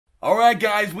Alright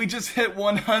guys, we just hit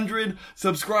 100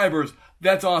 subscribers.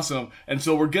 That's awesome. And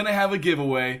so we're gonna have a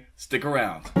giveaway. Stick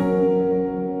around.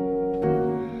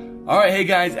 Alright, hey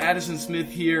guys, Addison Smith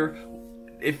here.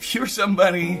 If you're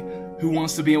somebody who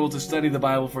wants to be able to study the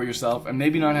Bible for yourself and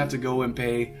maybe not have to go and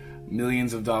pay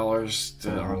millions of dollars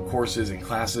on courses and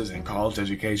classes and college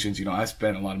educations. You know, I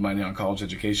spent a lot of money on college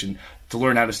education to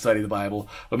learn how to study the Bible.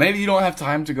 But maybe you don't have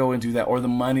time to go and do that, or the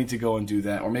money to go and do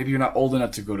that, or maybe you're not old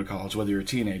enough to go to college, whether you're a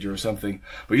teenager or something,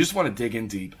 but you just want to dig in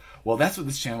deep. Well, that's what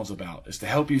this channel is about, is to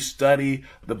help you study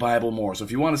the Bible more. So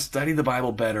if you want to study the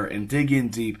Bible better and dig in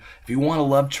deep, if you want to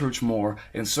love church more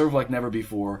and serve like never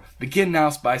before, begin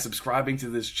now by subscribing to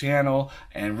this channel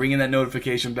and ringing that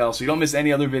notification bell so you don't miss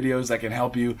any other videos that can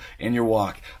help you in your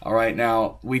walk. All right,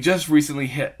 now, we just recently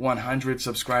hit 100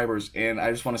 subscribers, and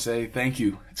I just want to say thank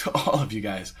you to all of you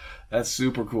guys. That's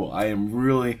super cool. I am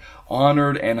really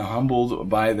honored and humbled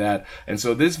by that. And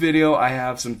so this video, I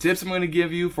have some tips I'm going to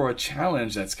give you for a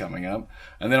challenge that's coming up.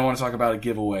 And then I want to talk about a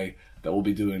giveaway that we'll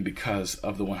be doing because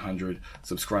of the 100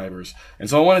 subscribers. And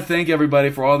so I want to thank everybody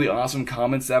for all the awesome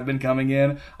comments that have been coming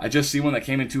in. I just see one that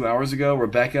came in 2 hours ago.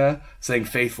 Rebecca saying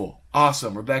faithful.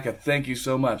 Awesome. Rebecca, thank you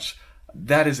so much.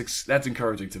 That's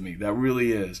encouraging to me. That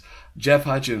really is. Jeff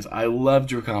Hutchins, I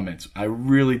loved your comments. I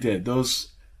really did. Those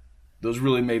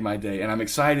really made my day, and I'm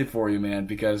excited for you, man,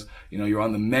 because you know you're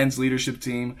on the men's leadership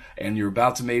team and you're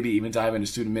about to maybe even dive into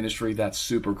student ministry. That's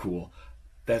super cool.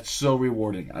 That's so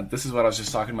rewarding. This is what I was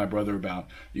just talking to my brother about.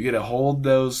 You get to hold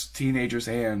those teenagers'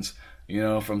 hands, you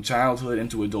know, from childhood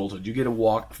into adulthood. You get to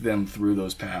walk them through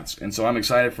those paths. And so I'm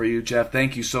excited for you, Jeff.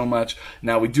 Thank you so much.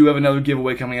 Now, we do have another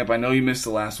giveaway coming up. I know you missed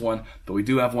the last one, but we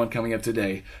do have one coming up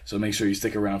today, so make sure you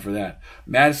stick around for that.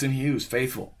 Madison Hughes,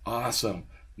 faithful. Awesome.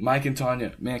 Mike and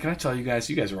Tanya, man, can I tell you guys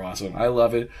are awesome. I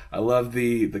love it. I love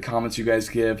the comments you guys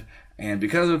give. And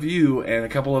because of you and a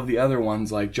couple of the other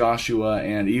ones like Joshua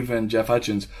and even Jeff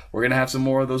Hutchins, we're going to have some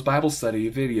more of those Bible study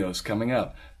videos coming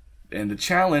up. And the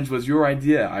challenge was your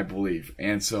idea, I believe.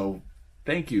 And so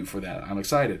thank you for that. I'm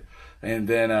excited. And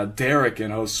then Derek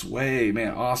and Josue,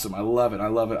 man, awesome. I love it. I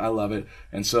love it. I love it.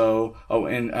 And so, oh,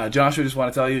 and Joshua, just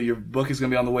want to tell you, your book is going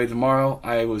to be on the way tomorrow.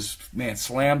 I was, man,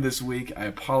 slammed this week. I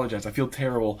apologize. I feel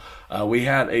terrible. We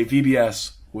had a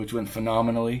VBS, which went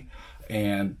phenomenally.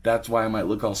 And that's why I might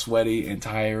look all sweaty and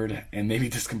tired and maybe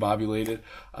discombobulated.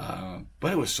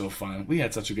 But it was so fun. We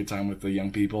had such a good time with the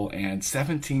young people. And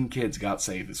 17 kids got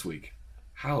saved this week.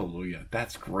 Hallelujah.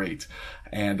 That's great.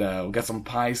 And we got some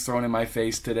pies thrown in my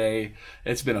face today.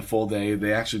 It's been a full day.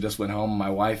 They actually just went home. My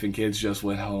wife and kids just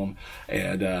went home.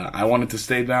 And I wanted to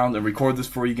stay down and record this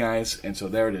for you guys. And so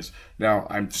there it is. Now,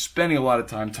 I'm spending a lot of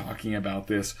time talking about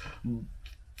this.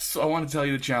 So I want to tell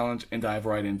you the challenge and dive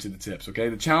right into the tips, okay?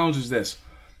 The challenge is this.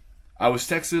 I was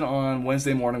texted on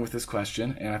Wednesday morning with this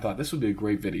question, and I thought this would be a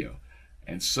great video.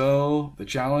 And so the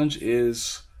challenge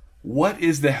is, what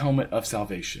is the helmet of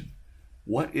salvation?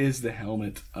 What is the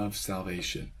helmet of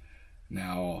salvation?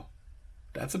 Now,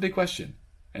 that's a big question.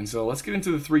 And so let's get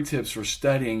into the 3 tips for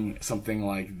studying something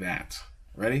like that.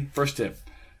 Ready? First tip,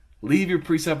 leave your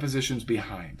presuppositions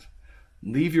behind.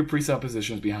 Leave your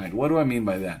presuppositions behind. What do I mean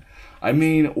by that? I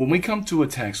mean, when we come to a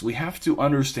text, we have to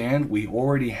understand we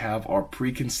already have our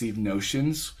preconceived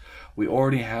notions. We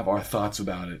already have our thoughts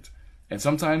about it. And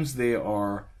sometimes they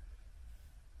are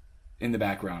in the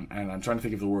background, and I'm trying to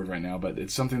think of the word right now, but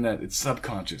it's something that it's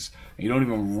subconscious. And you don't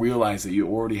even realize that you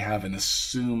already have an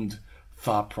assumed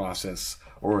thought process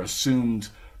or assumed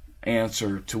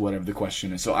answer to whatever the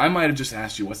question is. So I might have just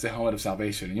asked you, what's the helmet of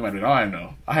salvation? And you might be, oh, I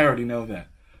know. I already know that.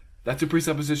 That's a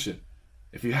presupposition.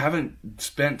 If you haven't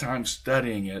spent time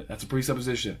studying it, that's a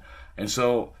presupposition. And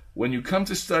so when you come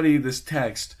to study this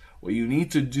text, what you need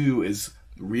to do is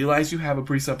realize you have a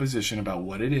presupposition about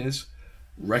what it is,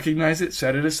 recognize it,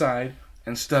 set it aside,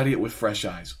 and study it with fresh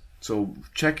eyes. So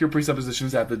check your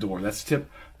presuppositions at the door. That's tip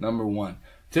number 1.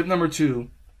 Tip number 2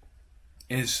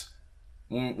 is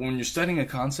when you're studying a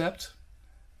concept,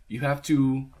 you have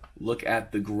to look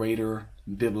at the greater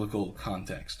biblical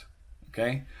context.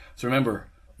 Okay? So remember,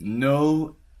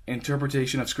 no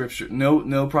interpretation of Scripture,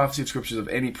 no prophecy of Scripture is of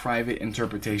any private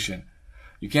interpretation.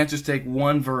 You can't just take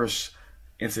one verse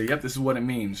and say, yep, this is what it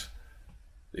means.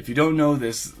 If you don't know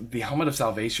this, the helmet of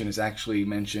salvation is actually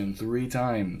mentioned 3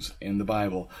 times in the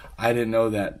Bible. I didn't know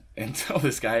that until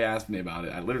this guy asked me about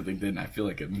it. I literally didn't. I feel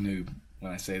like a noob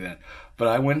when I say that. But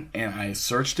I went and I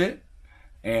searched it,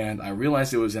 and I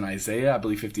realized it was in Isaiah, I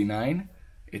believe 59.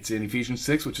 It's in Ephesians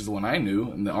 6, which is the one I knew,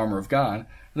 in the armor of God,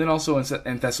 and then also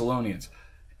in Thessalonians.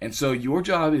 And so your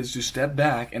job is to step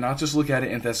back and not just look at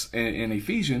it in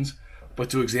Ephesians, but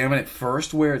to examine it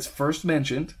first where it's first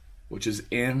mentioned, which is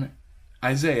in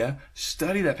Isaiah,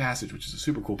 study that passage, which is a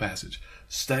super cool passage.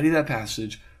 Study that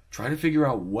passage. Try to figure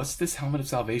out what's this helmet of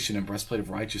salvation and breastplate of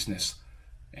righteousness,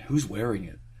 and who's wearing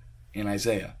it in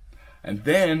Isaiah. And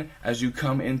then, as you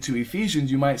come into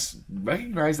Ephesians, you might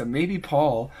recognize that maybe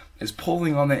Paul is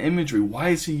pulling on that imagery. Why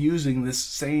is he using this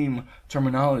same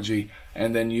terminology?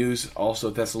 And then use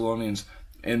also Thessalonians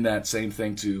in that same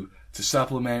thing to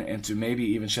supplement and to maybe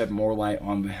even shed more light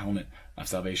on the helmet of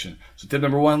salvation. So tip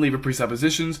number 1, leave your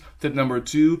presuppositions. Tip number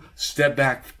 2, step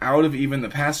back out of even the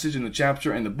passage in the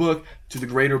chapter and the book to the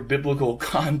greater biblical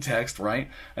context, right?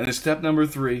 And then step number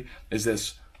 3 is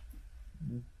this: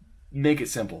 make it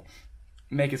simple.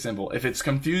 Make it simple. If it's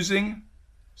confusing,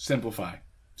 simplify.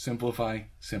 Simplify,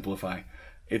 simplify.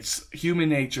 It's human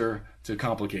nature to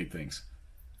complicate things.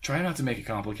 Try not to make it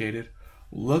complicated.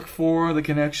 Look for the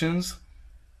connections.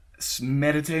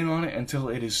 Meditate on it until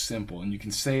it is simple. And you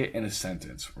can say it in a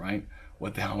sentence, right?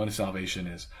 What the helmet of salvation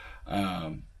is.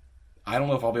 I don't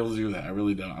know if I'll be able to do that. I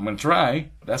really don't. I'm going to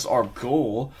try. That's our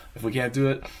goal. If we can't do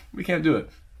it, we can't do it.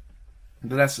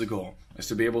 But that's the goal, is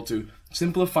to be able to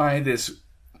simplify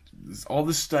all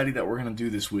this study that we're going to do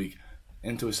this week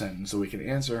into a sentence so we can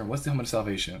answer, what's the helmet of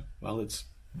salvation? Well, it's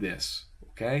this,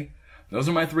 okay? Those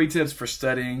are my 3 tips for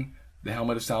studying the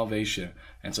helmet of salvation.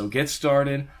 And so get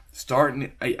started. Start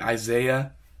in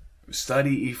Isaiah,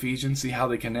 study Ephesians, see how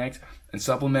they connect, and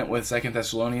supplement with 2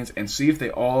 Thessalonians, and see if they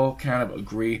all kind of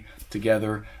agree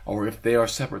together or if they are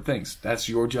separate things. That's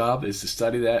your job, is to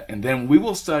study that. And then we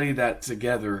will study that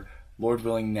together, Lord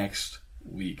willing, next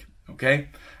week. Okay?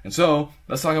 And so,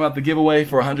 let's talk about the giveaway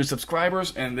for 100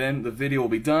 subscribers, and then the video will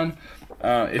be done.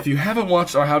 If you haven't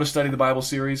watched our How to Study the Bible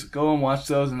series, go and watch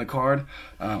those in the card.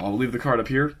 I'll leave the card up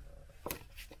here.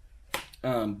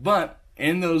 But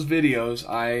in those videos,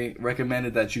 I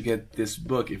recommended that you get this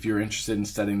book if you're interested in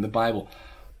studying the Bible.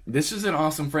 This is an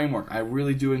awesome framework. I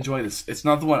really do enjoy this. It's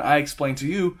not the one I explained to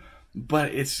you,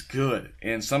 but it's good.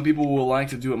 And some people will like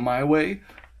to do it my way.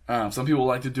 Some people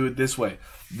like to do it this way.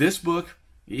 This book,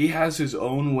 he has his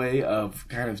own way of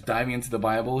kind of diving into the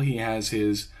Bible. He has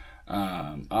his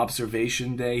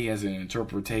observation day. He has an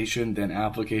interpretation, then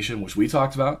application, which we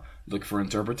talked about. Look for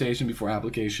interpretation before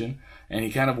application. And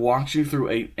he kind of walks you through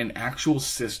an actual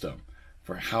system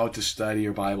for how to study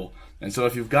your Bible. And so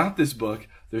if you've got this book,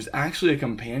 there's actually a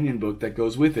companion book that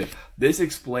goes with it. This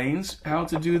explains how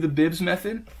to do the Bibbs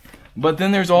method. But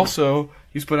then there's also,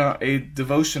 he's put out a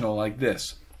devotional like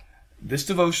this. This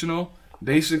devotional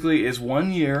basically is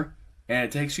 1 year, and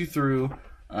it takes you through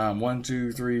 1,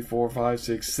 2, 3, 4, 5,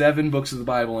 6, 7 books of the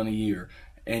Bible in a year.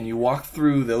 And you walk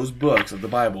through those books of the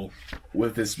Bible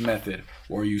with this method,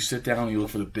 where you sit down and you look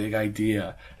for the big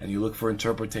idea, and you look for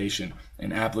interpretation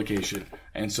and application.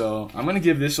 And so I'm going to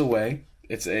give this away.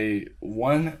 It's a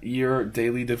 1 year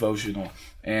daily devotional.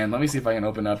 And let me see if I can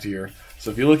open up to here.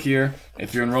 So if you look here,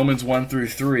 if you're in Romans 1 through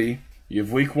 3, you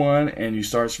have week 1 and you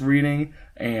start reading,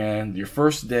 and your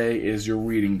first day is your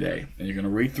reading day. And you're going to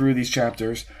read through these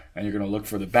chapters, and you're going to look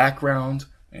for the background.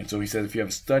 And so he says if you have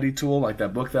a study tool like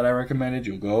that book that I recommended,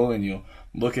 you'll go and you'll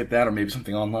look at that, or maybe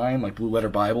something online like Blue Letter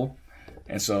Bible.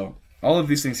 And so all of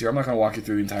these things here, I'm not going to walk you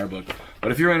through the entire book.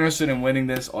 But if you're interested in winning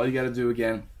this, all you got to do,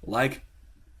 again,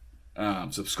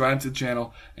 subscribe to the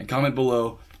channel, and comment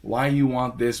below why you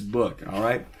want this book, all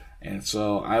right? And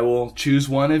so I will choose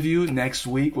one of you next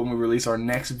week when we release our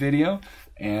next video,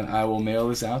 and I will mail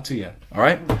this out to you. All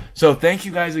right? So thank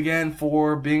you guys again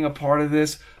for being a part of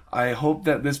this. I hope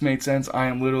that this made sense. I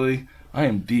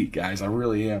am beat, guys. I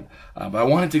really am. But I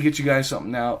wanted to get you guys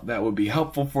something out that would be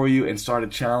helpful for you and start a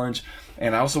challenge.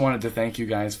 And I also wanted to thank you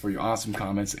guys for your awesome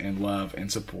comments and love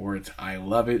and support. I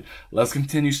love it. Let's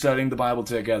continue studying the Bible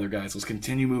together, guys. Let's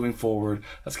continue moving forward.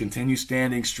 Let's continue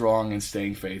standing strong and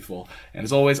staying faithful. And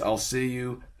as always, I'll see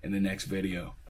you in the next video.